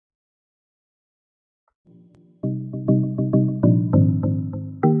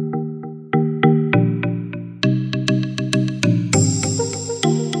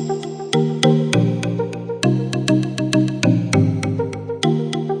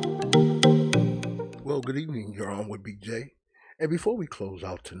good evening. You're on with Big J. And before we close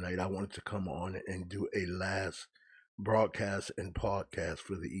out tonight, I wanted to come on and do a last broadcast and podcast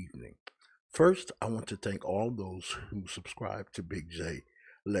for the evening. First, I want to thank all those who subscribe to Big J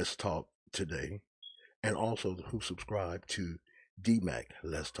Let's Talk today, and also who subscribe to DMAC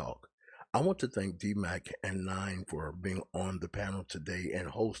Let's Talk. I want to thank DMAC and Nine for being on the panel today and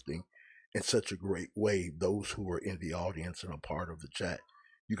hosting in such a great way. Those who were in the audience and a part of the chat,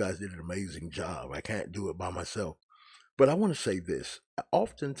 you guys did an amazing job. I can't do it by myself. But I want to say this.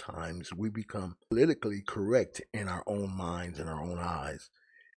 Oftentimes, we become politically correct in our own minds and our own eyes,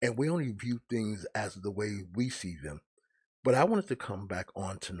 and we only view things as the way we see them. But I wanted to come back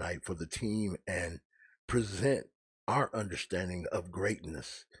on tonight for the team and present our understanding of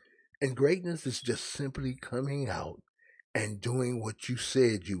greatness. And greatness is just simply coming out and doing what you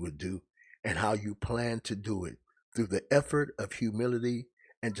said you would do and how you plan to do it through the effort of humility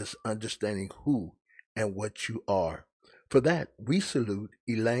and just understanding who and what you are. For that, we salute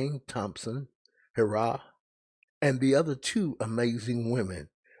Elaine Thompson, Hurrah, and the other two amazing women,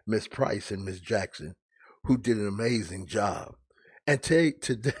 Miss Price and Miss Jackson, who did an amazing job. And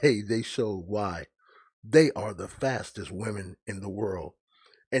today they showed why they are the fastest women in the world,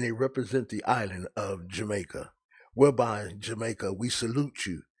 and they represent the island of Jamaica. Whereby, Jamaica, we salute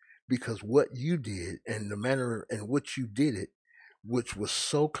you because what you did and the manner in which you did it, which was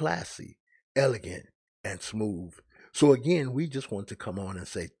so classy, elegant, and smooth. So, again, we just want to come on and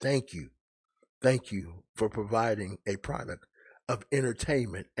say thank you. Thank you for providing a product of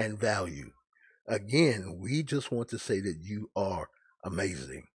entertainment and value. Again, we just want to say that you are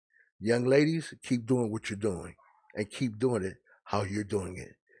amazing. Young ladies, keep doing what you're doing and keep doing it how you're doing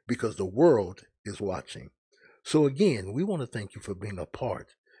it because the world is watching. So, again, we want to thank you for being a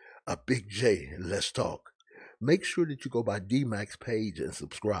part of Big J Let's Talk. Make sure that you go by DMAC's page and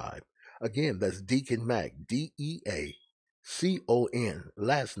subscribe. Again, that's Deacon Mac, DEACON,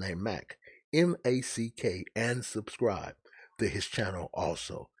 last name Mac, MACK, and subscribe to his channel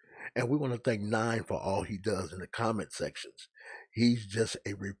also. And we want to thank Nine for all he does in the comment sections. He's just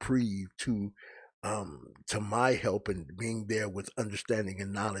a reprieve to my help and being there with understanding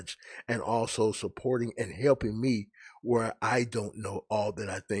and knowledge, and also supporting and helping me where I don't know all that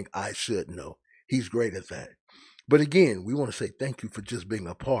I think I should know. He's great at that. But again, we want to say thank you for just being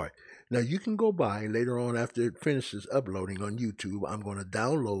a part. Now, you can go by later on after it finishes uploading on YouTube. I'm going to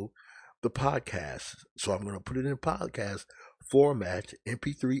download the podcast. So I'm going to put it in podcast format,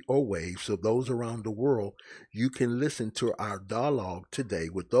 MP3 or WAV. So those around the world, you can listen to our dialogue today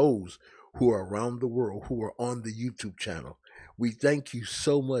with those who are around the world who are on the YouTube channel. We thank you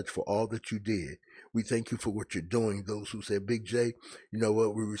so much for all that you did. We thank you for what you're doing. Those who said, Big J, you know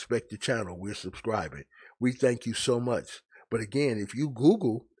what, we respect the channel. We're subscribing. We thank you so much. But again, if you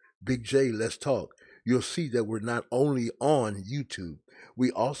Google Big J Let's Talk, you'll see that we're not only on YouTube,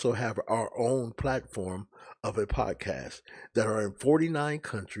 we also have our own platform of a podcast that are in 49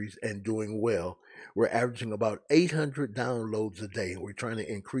 countries and doing well. We're averaging about 800 downloads a day, and we're trying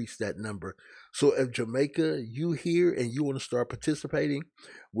to increase that number. So if Jamaica, you here and you want to start participating,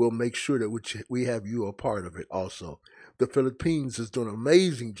 we'll make sure that we have you a part of it also. The Philippines is doing an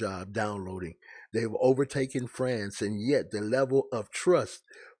amazing job downloading. They've overtaken France, and yet the level of trust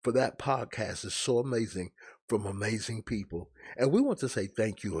for that podcast is so amazing from amazing people. And we want to say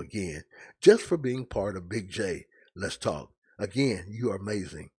thank you again just for being part of Big J. Let's talk. Again, you are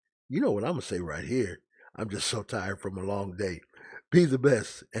amazing. You know what I'm going to say right here. I'm just so tired from a long day. Be the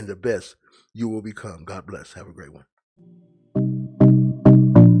best, and the best you will become. God bless. Have a great one.